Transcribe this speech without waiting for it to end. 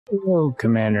Hello,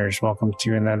 Commanders. Welcome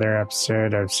to another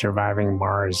episode of Surviving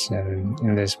Mars. And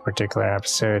in this particular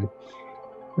episode,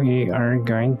 we are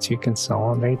going to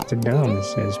consolidate the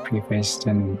domes as prefaced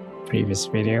in previous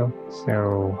video.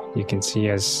 So you can see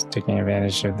us taking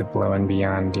advantage of the Below and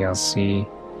Beyond DLC.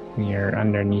 We are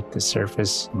underneath the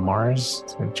surface of Mars,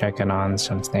 so checking on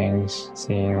some things,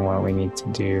 seeing what we need to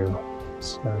do.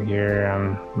 So here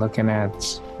I'm looking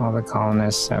at all the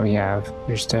colonists that we have.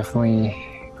 There's definitely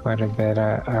quite a bit.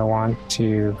 I want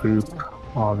to group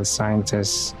all the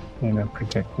scientists in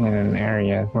an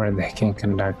area where they can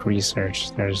conduct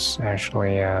research. There's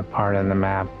actually a part of the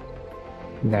map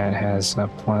that has a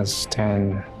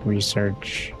 +10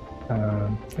 research,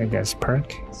 I guess,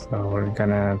 perk. So we're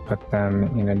gonna put them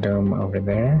in a dome over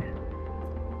there.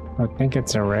 I think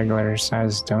it's a regular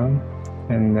sized dome.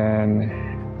 And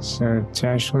then, so to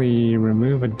actually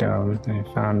remove a dome, I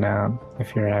found out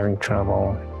if you're having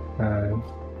trouble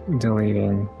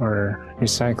deleting or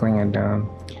recycling a dome,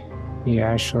 you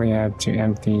actually have to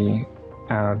empty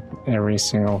out every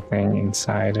single thing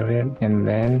inside of it, and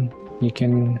then you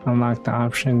can unlock the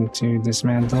option to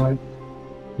dismantle it.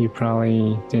 You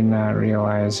probably did not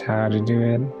realize how to do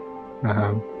it.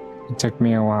 It took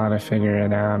me a while to figure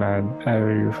it out. I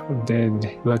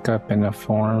did look up in a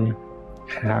forum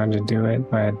how to do it,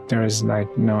 but there was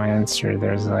like no answer.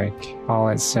 There's like, all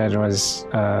it said was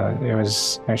it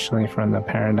was actually from the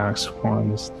Paradox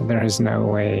forums. There is no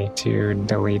way to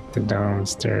delete the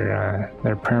domes.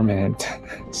 They're permanent.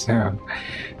 So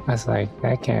I was like,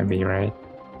 that can't be right.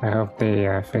 I hope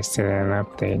they fixed it in an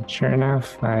update. Sure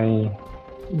enough, I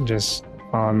just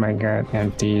followed my gut,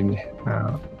 emptied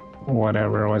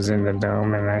whatever was in the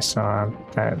dome, and I saw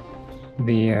that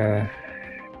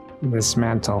this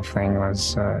mantle thing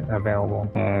was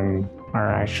available, and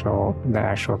the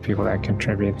actual people that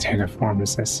contribute to the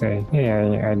forums that say,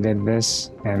 hey, I did this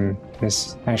and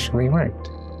this actually worked.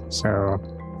 So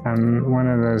I'm one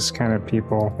of those kind of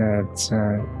people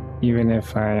that even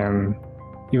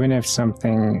if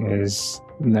something is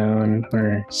known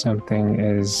or something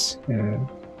is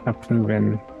a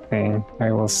proven thing,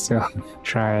 I will still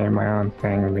try my own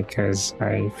thing, because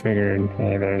I figured,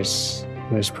 hey, there's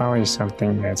probably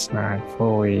something that's not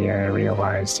fully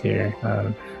realized here,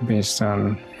 based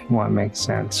on what makes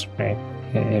sense, right,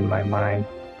 in my mind,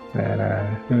 that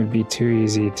it would be too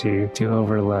easy to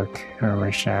overlook or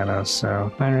overshadow. So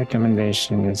my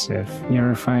recommendation is, if you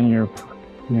ever find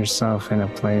yourself in a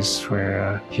place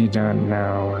where you don't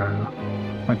know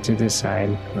what to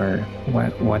decide or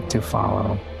what to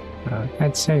follow,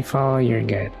 I'd say follow your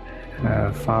gut.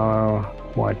 Follow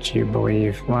what you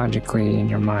believe logically in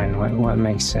your mind, what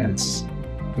makes sense,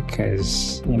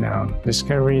 because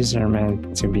discoveries are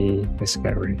meant to be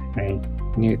discovered, right?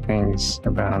 New things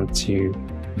are bound to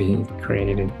be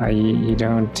created. You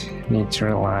don't need to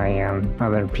rely on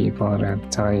other people to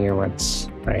tell you what's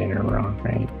right or wrong,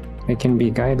 right? It can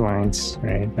be guidelines,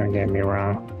 right? Don't get me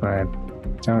wrong, but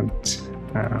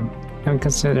don't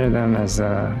consider them as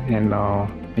a end-all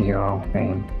be-all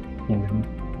thing.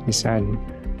 Decide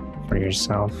for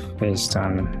yourself based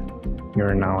on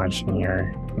your knowledge and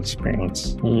your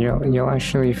experience. You'll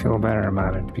actually feel better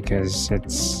about it, because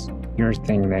it's your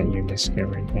thing that you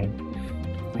discovered. Right?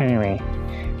 Anyway,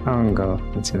 I won't go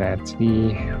into that.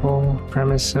 The whole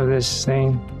premise of this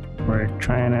thing, we're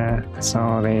trying to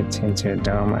consolidate into a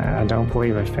dome. I don't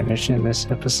believe I finished in this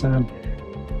episode,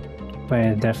 but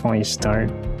I definitely start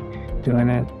doing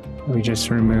it. We just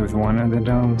removed one of the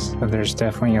domes, but there's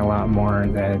definitely a lot more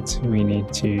that we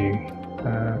need to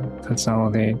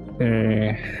consolidate.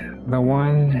 The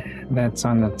one that's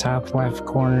on the top left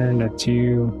corner, the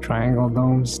two triangle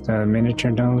domes, the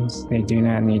miniature domes, they do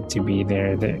not need to be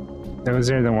there. Those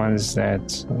are the ones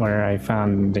where I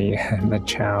found the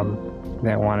child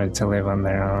that wanted to live on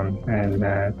their own, and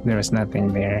there was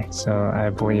nothing there, so I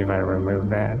believe I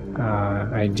removed that.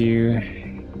 I do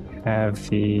have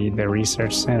the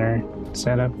research center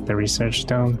set up, the research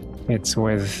dome. It's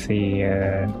with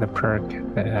the perk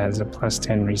that has a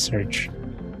 +10 research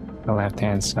on the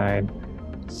left-hand side.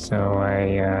 So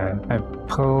I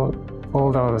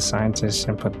pulled all the scientists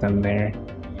and put them there.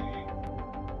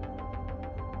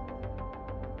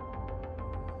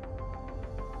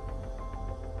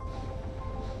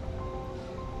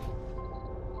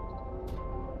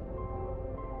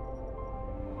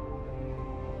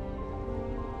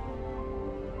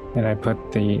 And I put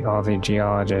all the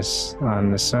geologists on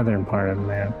the southern part of the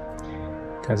map,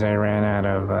 because I ran out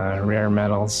of rare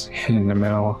metals in the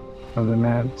middle of the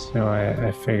map. So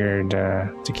I figured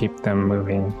to keep them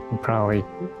moving, and probably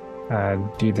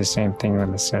do the same thing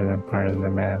with the southern part of the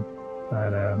map.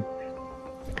 But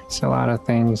it's a lot of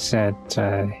things that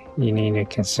you need to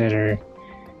consider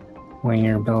when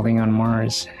you're building on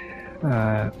Mars.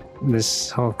 This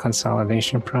whole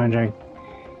consolidation project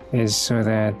is so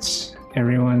that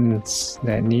everyone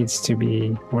that needs to be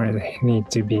where they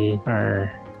need to be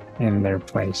are in their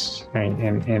place, right?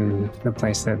 In the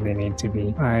place that they need to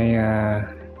be.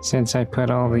 Since I put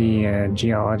all the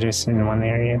geologists in one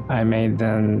area, I made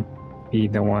them be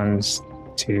the ones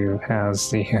to house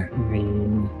the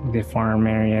farm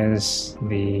areas,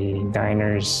 the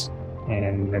diners,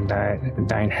 and the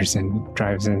diners and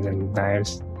drive-ins and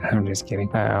dives. I'm just kidding.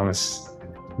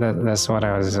 That's what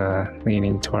I was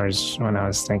leaning towards when I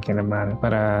was thinking about it.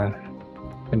 But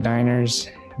the diners,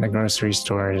 the grocery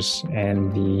stores,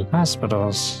 and the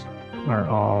hospitals are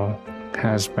all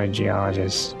housed by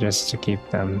geologists just to keep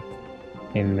them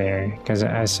in there. Because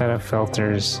I set up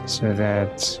filters so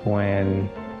that when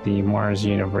the Mars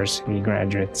University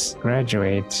graduates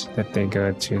graduate, that they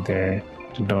go to their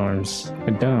domes,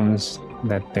 the domes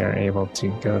that they're able to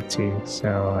go to.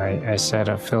 So I set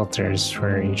up filters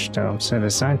for each dome. So the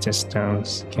scientist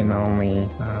domes can only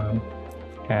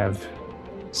have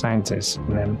scientists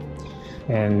in them.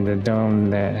 And the dome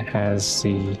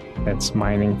that's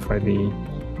mining for the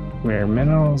rare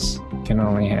minerals can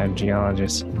only have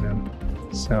geologists in them.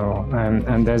 So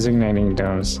I'm designating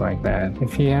domes like that.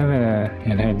 If you have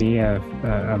an idea of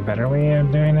a better way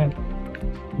of doing it,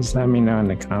 just let me know in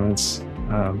the comments.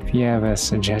 If you have a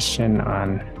suggestion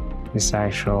on this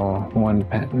actual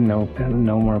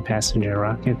no more passenger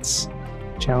rockets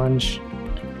challenge,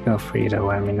 feel free to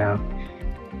let me know.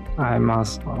 I'm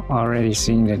also already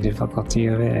seeing the difficulty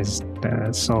of it as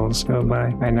the souls go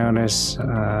by. I notice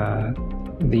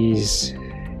these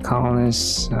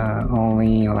colonists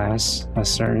only last a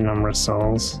certain number of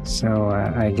souls, so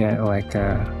I get like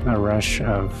a rush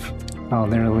of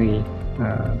elderly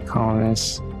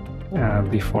colonists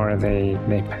before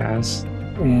they pass,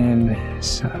 and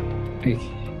so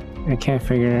I can't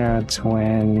figure out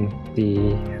when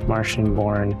the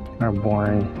Martian-born are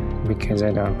born because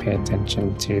I don't pay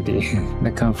attention to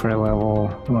the comfort level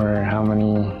or how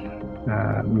many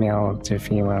male to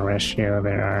female ratio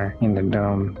there are in the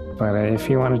dome. But if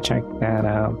you want to check that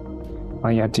out,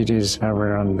 all you have to do is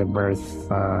hover on the birth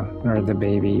or the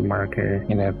baby marker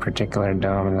in a particular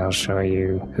dome, and they'll show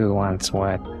you who wants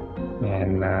what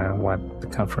and what the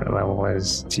comfort level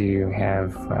is to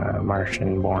have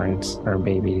Martian-borns or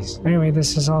babies. Anyway,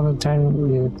 this is all the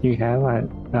time you have,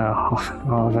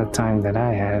 all the time that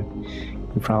I had,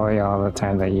 and probably all the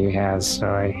time that you have, so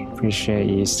I appreciate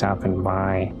you stopping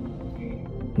by.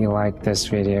 If you like this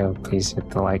video, please hit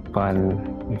the like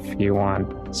button if you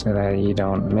want, so that you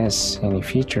don't miss any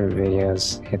future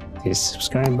videos. Hit the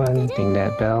subscribe button, ding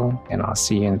that bell, and I'll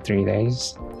see you in 3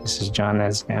 days. This is John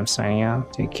Nezodam signing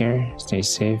out. Take care, stay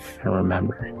safe, and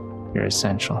remember, you're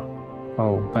essential.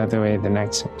 Oh, by the way, the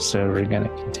next episode, we're going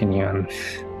to continue on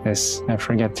this. I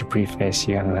forget to preface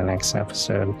you on the next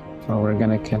episode. But we're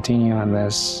going to continue on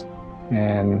this,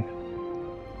 and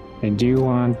I do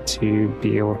want to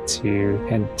be able to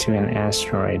head to an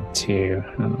asteroid too.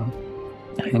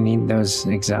 I need those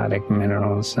exotic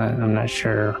minerals. I'm not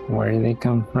sure where they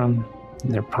come from.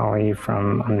 They're probably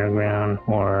from underground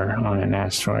or on an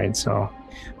asteroid, so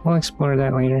we'll explore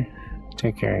that later.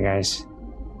 Take care, guys.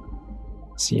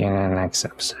 See you in the next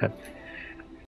episode.